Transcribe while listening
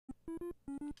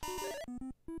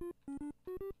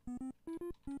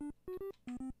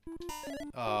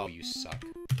Oh, you suck.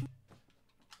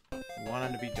 Want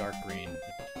them to be dark green.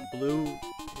 Blue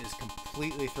is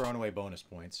completely throwing away bonus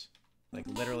points. Like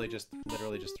literally just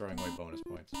throwing away bonus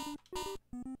points.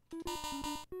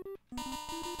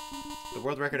 The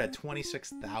world record had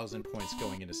 26,000 points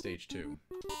going into stage 2.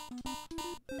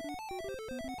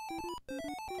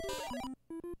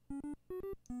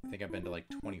 I think I've been to like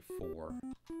 24,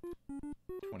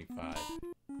 25.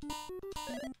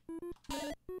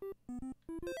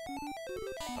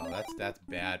 Oh, that's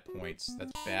bad points.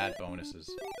 That's bad bonuses.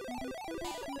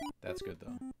 That's good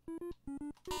though.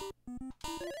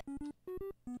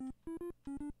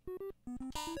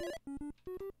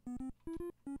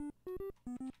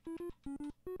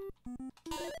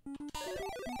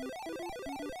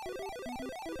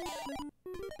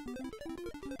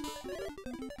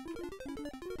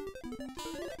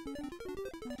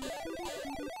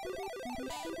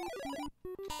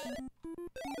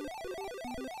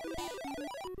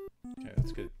 Okay,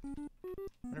 that's good. I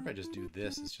wonder if I just do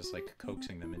this, it's just like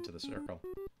coaxing them into the circle.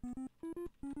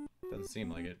 Doesn't seem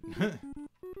like it.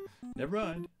 Never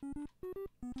mind.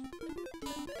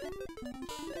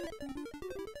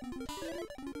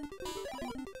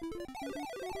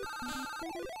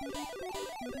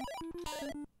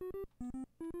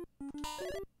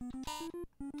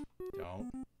 Don't.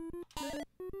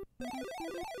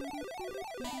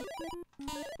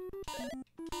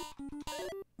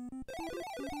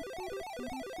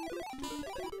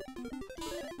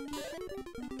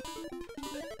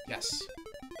 Yes.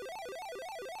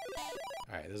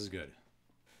 Alright, this is good.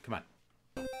 Come on.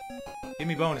 Give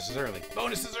me bonuses early.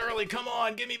 Bonuses early! Come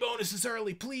on! Give me bonuses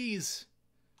early, please!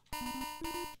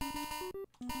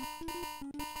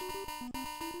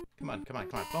 Come on, come on,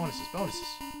 come on. Bonuses,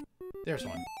 bonuses! There's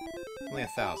one. Only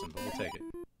 1,000, but we'll take it.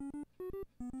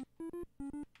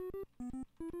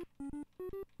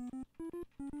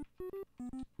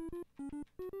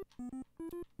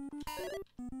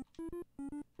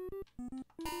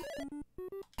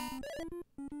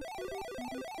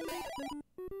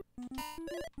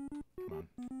 Come on.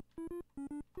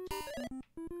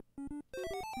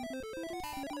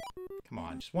 Come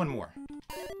on, just one more. We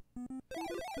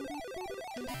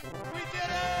did it!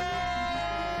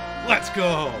 Let's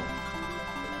go!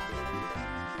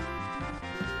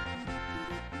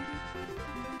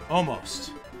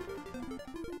 Almost.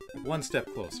 One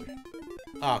step closer.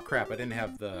 Oh crap, I didn't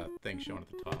have the thing showing at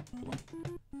the top. Hold on.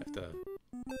 I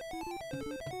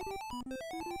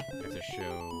have to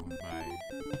show my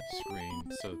screen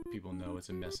so people know it's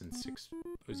a mess in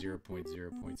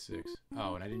 0.0.6.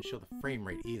 Oh, and I didn't show the frame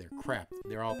rate either. Crap.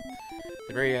 They're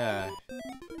very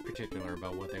particular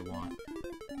about what they want.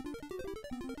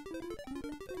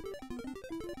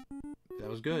 That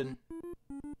was good.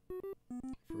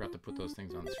 Forgot to put those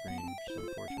things on the screen, which is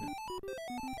unfortunate.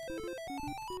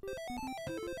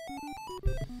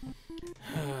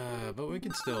 But we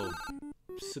can still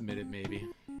submit it, maybe.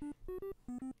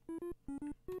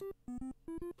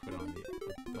 Put on the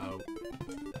about,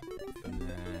 and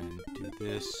then do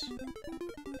this.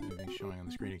 Anything showing on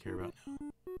the screen you care about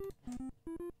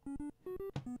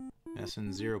now?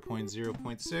 SN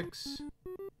 0.0.6.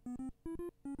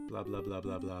 Blah blah blah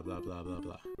blah blah blah blah blah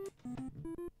blah.